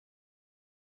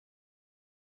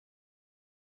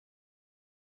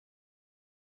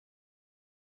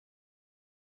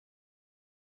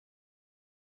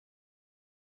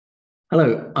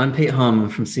Hello, I'm Pete Harmon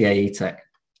from CAE Tech.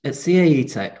 At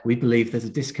CAE Tech, we believe there's a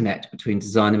disconnect between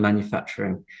design and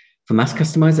manufacturing. For mass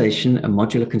customization and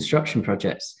modular construction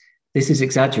projects, this is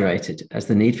exaggerated as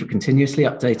the need for continuously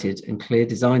updated and clear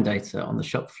design data on the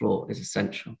shop floor is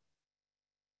essential.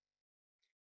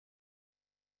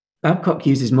 Babcock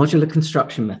uses modular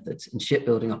construction methods in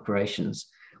shipbuilding operations,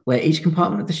 where each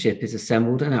compartment of the ship is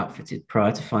assembled and outfitted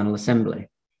prior to final assembly.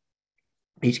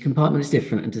 Each compartment is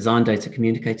different and design data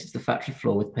communicated to the factory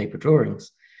floor with paper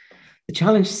drawings. The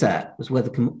challenge set was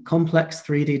whether complex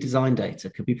 3D design data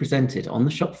could be presented on the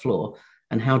shop floor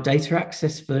and how data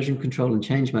access, version control, and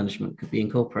change management could be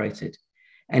incorporated.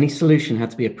 Any solution had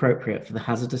to be appropriate for the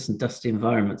hazardous and dusty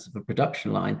environments of a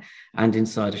production line and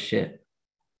inside a ship.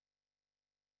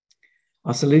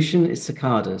 Our solution is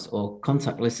Cicadas, or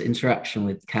contactless interaction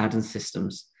with CAD and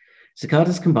systems.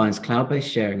 Cicadas combines cloud-based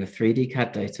sharing of 3D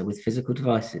CAD data with physical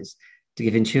devices to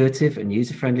give intuitive and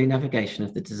user-friendly navigation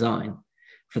of the design.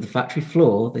 For the factory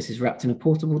floor, this is wrapped in a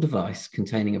portable device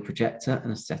containing a projector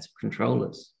and a set of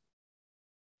controllers.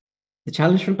 The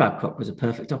challenge from Babcock was a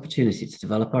perfect opportunity to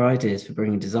develop our ideas for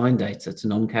bringing design data to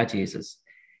non-CAD users.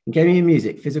 In gaming and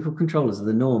music, physical controllers are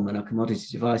the norm and are commodity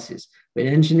devices, but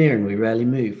in engineering, we rarely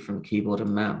move from keyboard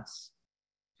and mouse.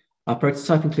 Our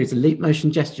prototype includes a leap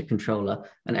motion gesture controller,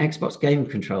 an Xbox game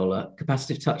controller,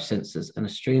 capacitive touch sensors, and a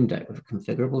Stream Deck with a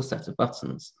configurable set of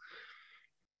buttons.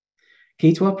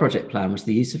 Key to our project plan was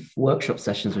the use of workshop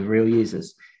sessions with real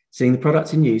users. Seeing the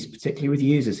product in use, particularly with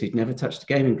users who'd never touched a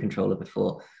gaming controller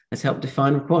before, has helped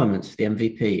define requirements for the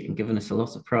MVP and given us a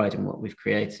lot of pride in what we've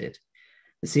created.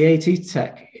 The CAE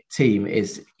Tech team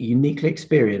is uniquely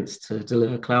experienced to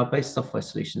deliver cloud-based software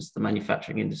solutions to the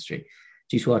manufacturing industry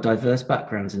due to our diverse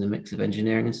backgrounds in a mix of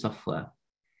engineering and software.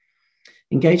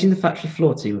 Engaging the factory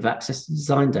floor team with access to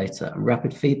design data and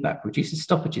rapid feedback reduces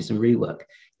stoppages and rework,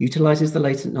 utilizes the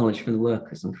latent knowledge from the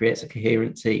workers, and creates a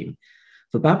coherent team.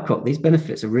 For Babcock, these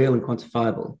benefits are real and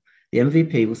quantifiable. The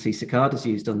MVP will see Cicadas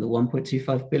used on the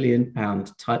 £1.25 billion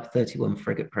Type 31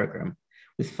 frigate program.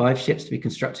 With 5 ships to be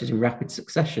constructed in rapid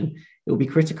succession, it will be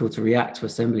critical to react to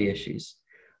assembly issues.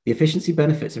 The efficiency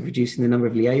benefits of reducing the number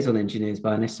of liaison engineers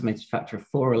by an estimated factor of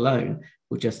 4 alone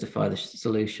will justify the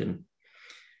solution.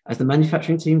 As the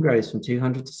manufacturing team grows from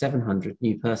 200 to 700,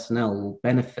 new personnel will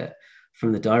benefit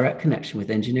from the direct connection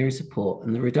with engineering support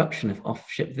and the reduction of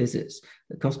off-ship visits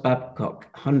that cost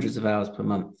Babcock hundreds of hours per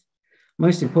month.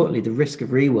 Most importantly, the risk of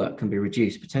rework can be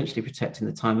reduced, potentially protecting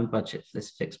the time and budget for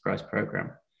this fixed-price program.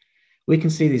 We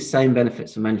can see these same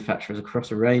benefits for manufacturers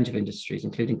across a range of industries,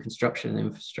 including construction and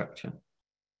infrastructure.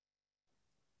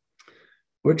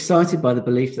 We're excited by the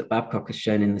belief that Babcock has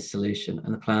shown in this solution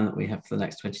and the plan that we have for the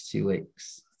next 22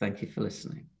 weeks. Thank you for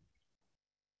listening.